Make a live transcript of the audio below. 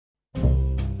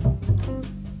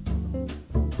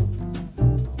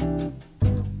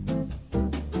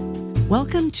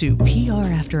Welcome to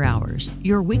PR After Hours,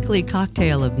 your weekly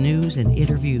cocktail of news and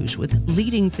interviews with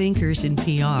leading thinkers in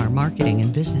PR, marketing,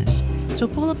 and business. So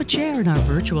pull up a chair in our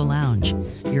virtual lounge.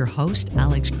 Your host,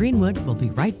 Alex Greenwood, will be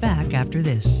right back after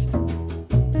this.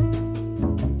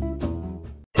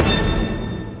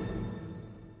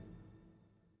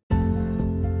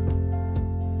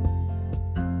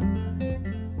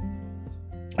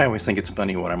 I always think it's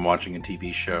funny when I'm watching a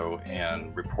TV show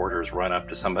and reporters run up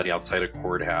to somebody outside a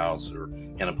courthouse or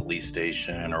in a police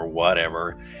station or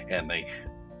whatever, and they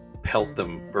pelt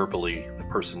them verbally, the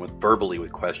person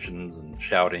with questions and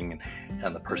shouting,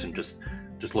 and the person just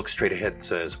looks straight ahead and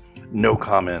says, "No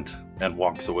comment," and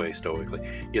walks away stoically.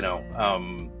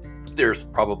 There's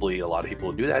probably a lot of people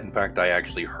who do that. In fact, I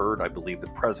actually heard, I believe, the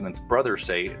president's brother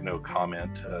say no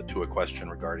comment to a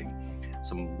question regarding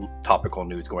some topical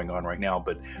news going on right now.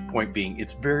 But point being,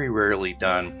 it's very rarely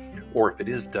done, or if it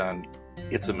is done,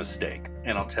 it's a mistake.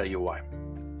 And I'll tell you why.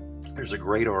 There's a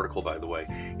great article, by the way,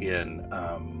 in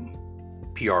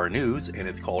PR News, and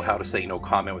it's called How to Say No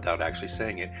Comment Without Actually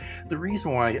Saying It. The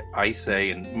reason why I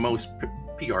say, and most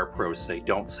PR pros say,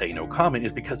 don't say no comment,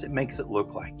 is because it makes it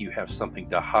look like you have something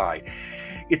to hide.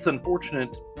 It's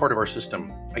unfortunate part of our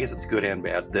system, I guess it's good and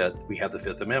bad, that we have the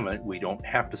Fifth Amendment. We don't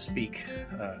have to speak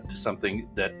to something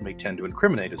that may tend to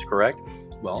incriminate us, correct?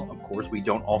 Well, of course, we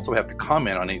don't also have to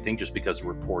comment on anything just because a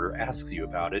reporter asks you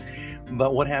about it.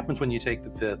 But what happens when you take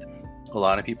the Fifth? A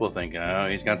lot of people think, oh,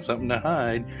 he's got something to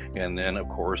hide. And then, of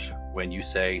course, when you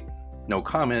say no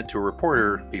comment to a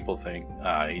reporter, people think,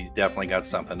 he's definitely got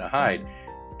something to hide.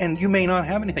 And you may not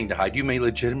have anything to hide. You may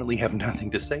legitimately have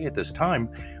nothing to say at this time.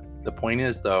 The point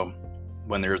is, though,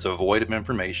 when there's a void of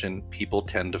information, people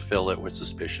tend to fill it with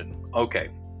suspicion. Okay,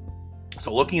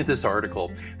 so looking at this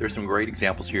article, there's some great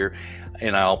examples here,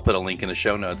 and I'll put a link in the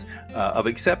show notes, of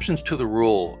exceptions to the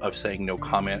rule of saying no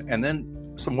comment, and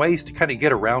then some ways to kind of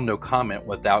get around no comment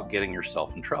without getting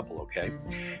yourself in trouble, okay?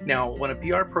 Now, when a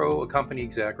PR pro, a company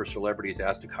exec, or celebrity is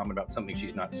asked to comment about something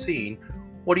she's not seen,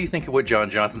 what do you think of what John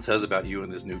Johnson says about you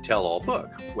in this new tell-all book?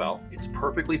 Well, it's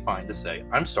perfectly fine to say,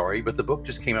 I'm sorry, but the book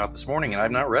just came out this morning and I've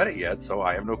not read it yet, so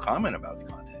I have no comment about its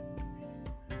content.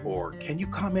 Or, can you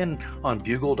comment on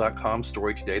Bugle.com's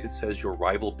story today that says your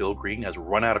rival Bill Green has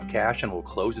run out of cash and will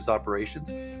close his operations?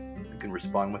 You can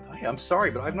respond with, hey, I'm sorry,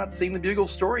 but I've not seen the Bugle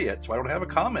story yet, so I don't have a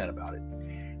comment about it.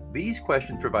 These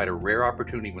questions provide a rare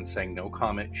opportunity when saying no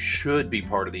comment should be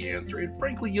part of the answer. And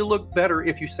frankly, you look better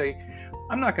if you say,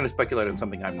 I'm not going to speculate on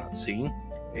something I've not seen.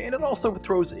 And it also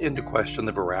throws into question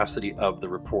the veracity of the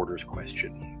reporter's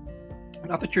question.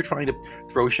 Not that you're trying to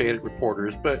throw shade at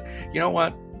reporters, but you know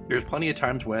what? There's plenty of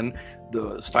times when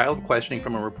the style of questioning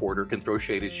from a reporter can throw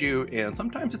shade at you, and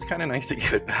sometimes it's kind of nice to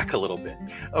give it back a little bit.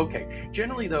 Okay,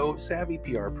 generally though, savvy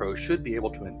PR pros should be able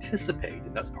to anticipate,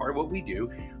 and that's part of what we do,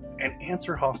 and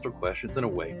answer hostile questions in a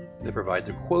way that provides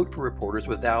a quote for reporters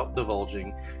without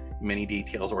divulging many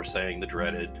details or saying the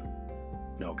dreaded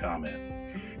no comment.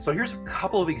 So here's a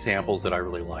couple of examples that I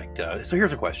really liked. So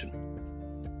here's a question.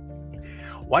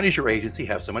 Why does your agency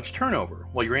have so much turnover?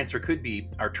 Well, your answer could be,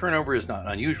 our turnover is not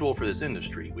unusual for this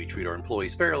industry. We treat our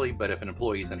employees fairly, but if an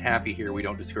employee is unhappy here, we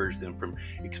don't discourage them from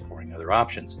exploring other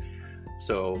options.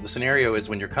 So the scenario is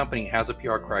when your company has a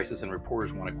PR crisis and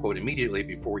reporters want to quote immediately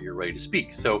before you're ready to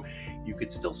speak. So you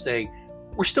could still say,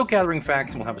 we're still gathering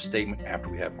facts and we'll have a statement after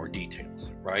we have more details,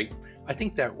 right? I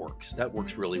think that works. That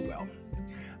works really well.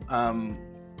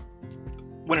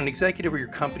 When an executive or your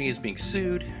company is being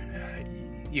sued,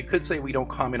 you could say we don't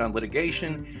comment on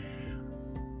litigation.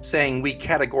 Saying we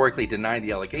categorically deny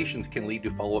the allegations can lead to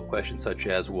follow-up questions such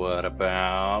as, what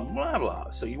about blah,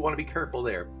 blah. So you want to be careful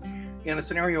there. In a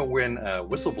scenario when a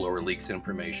whistleblower leaks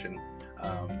information,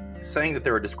 saying that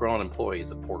they're a disgruntled employee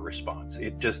is a poor response.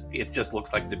 It just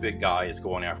looks like the big guy is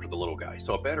going after the little guy.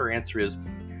 So a better answer is,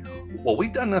 well,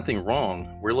 we've done nothing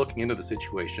wrong. We're looking into the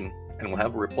situation and we'll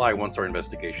have a reply once our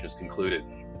investigation is concluded.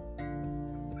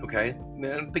 Okay,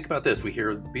 and think about this. We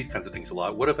hear these kinds of things a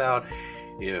lot. What about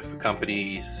if a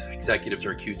company's executives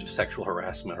are accused of sexual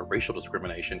harassment or racial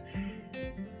discrimination?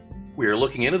 We are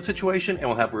looking into the situation and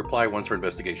we'll have a reply once our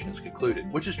investigation is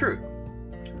concluded, which is true.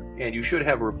 And you should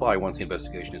have a reply once the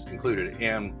investigation is concluded.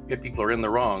 And if people are in the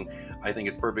wrong, I think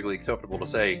it's perfectly acceptable to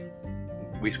say,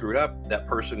 we screwed up, that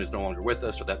person is no longer with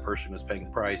us, or that person is paying the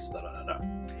price,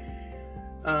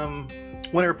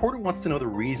 When a reporter wants to know the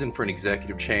reason for an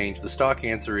executive change, the stock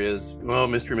answer is, well,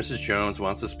 Mr. and Mrs. Jones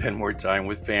wants to spend more time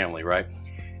with family, right?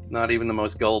 Not even the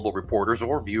most gullible reporters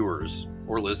or viewers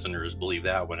or listeners believe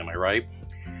that one, am I right?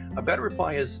 A better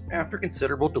reply is, after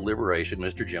considerable deliberation,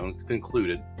 Mr. Jones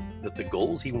concluded that the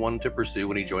goals he wanted to pursue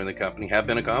when he joined the company have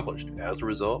been accomplished. As a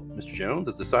result, Mr. Jones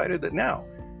has decided that now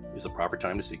is the proper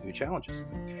time to seek new challenges.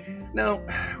 Now,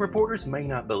 reporters may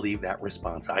not believe that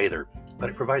response either, but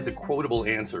it provides a quotable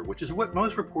answer, which is what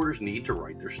most reporters need to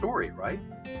write their story, right?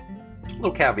 A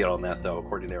little caveat on that, though,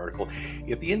 according to the article.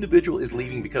 If the individual is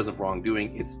leaving because of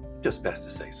wrongdoing, it's just best to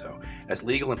say so. As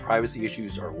legal and privacy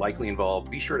issues are likely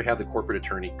involved, be sure to have the corporate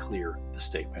attorney clear the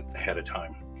statement ahead of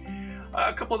time.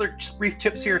 A couple other just brief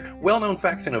tips here. Well-known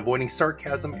facts and avoiding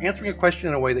sarcasm. Answering a question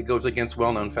in a way that goes against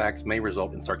well-known facts may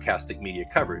result in sarcastic media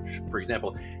coverage. For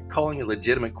example, calling a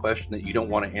legitimate question that you don't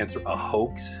want to answer a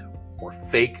hoax or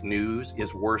fake news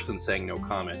is worse than saying no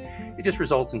comment. It just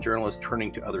results in journalists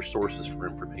turning to other sources for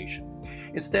information.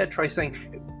 Instead, try saying,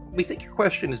 "We think your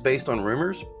question is based on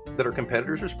rumors that our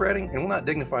competitors are spreading, and will not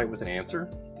dignify it with an answer.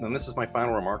 And this is my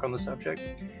final remark on the subject."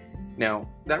 Now,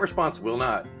 that response will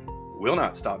not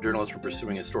stop journalists from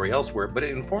pursuing a story elsewhere, but it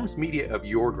informs media of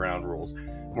your ground rules.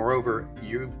 Moreover,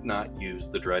 you've not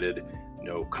used the dreaded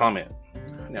no comment.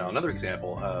 Now, another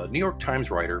example, a New York Times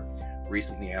writer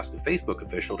recently asked a Facebook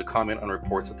official to comment on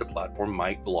reports that the platform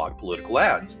might block political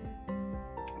ads.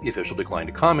 The official declined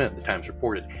to comment, the Times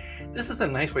reported. This is a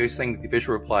nice way of saying that the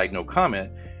official replied no comment,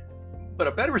 but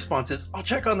a better response is, "I'll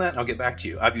check on that and I'll get back to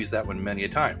you." I've used that one many a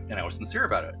time, and I was sincere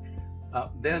about it.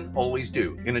 Then always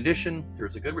do. In addition,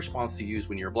 there's a good response to use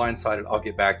when you're blindsided. "I'll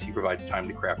get back to you" provides time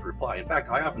to craft a reply. In fact,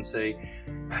 I often say,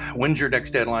 "When's your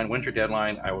next deadline? When's your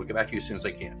deadline? I will get back to you as soon as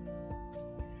I can."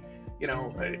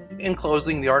 In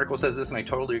closing, the article says this, and I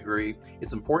totally agree.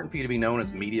 It's important for you to be known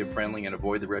as media friendly and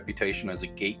avoid the reputation as a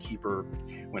gatekeeper.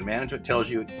 When management tells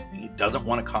you it doesn't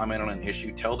want to comment on an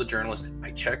issue, tell the journalist, "I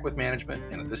checked with management,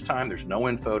 and at this time there's no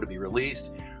info to be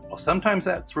released." While sometimes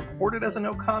that's reported as a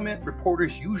no comment,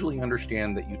 reporters usually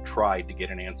understand that you tried to get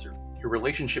an answer. Your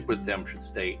relationship with them should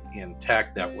stay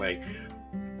intact that way.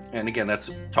 And again,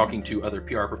 that's talking to other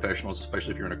PR professionals,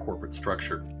 especially if you're in a corporate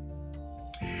structure.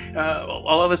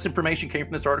 All of this information came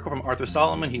from this article from Arthur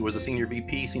Solomon. He was a senior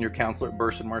VP, senior counselor at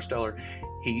Burson Marsteller.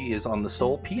 He is on the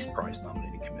Seoul Peace Prize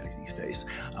nominating committee these days.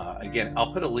 Again,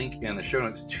 I'll put a link in the show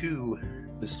notes to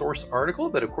the source article,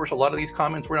 but of course, a lot of these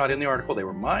comments were not in the article, they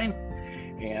were mine.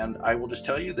 And I will just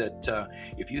tell you that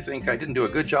if you think I didn't do a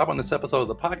good job on this episode of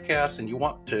the podcast and you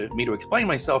want me to explain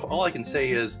myself, all I can say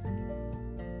is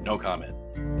no comment.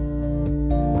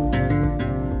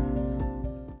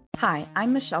 Hi,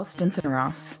 I'm Michelle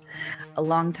Stinson-Ross, a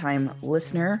longtime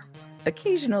listener,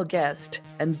 occasional guest,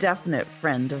 and definite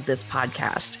friend of this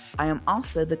podcast. I am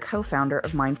also the co-founder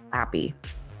of Mindful Appy.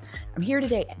 I'm here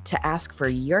today to ask for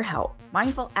your help.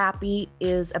 Mindful Appy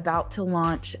is about to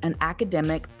launch an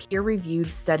academic,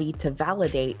 peer-reviewed study to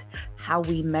validate how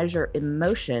we measure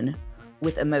emotion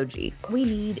with emoji. We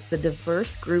need the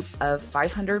diverse group of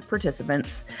 500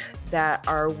 participants that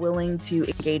are willing to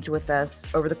engage with us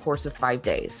over the course of 5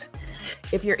 days.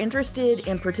 If you're interested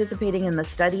in participating in the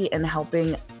study and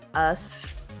helping us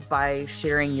by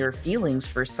sharing your feelings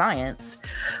for science,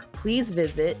 please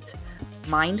visit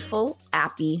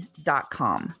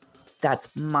mindfulappy.com. That's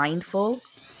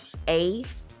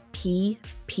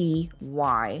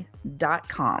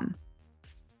mindfulappy.com.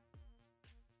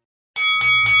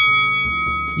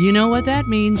 You know what that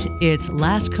means? It's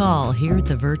last call here at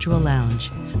the Virtual Lounge.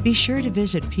 Be sure to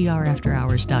visit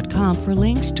prafterhours.com for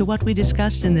links to what we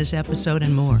discussed in this episode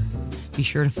and more. Be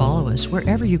sure to follow us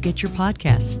wherever you get your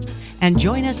podcasts. And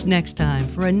join us next time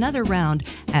for another round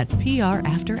at PR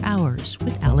After Hours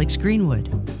with Alex Greenwood.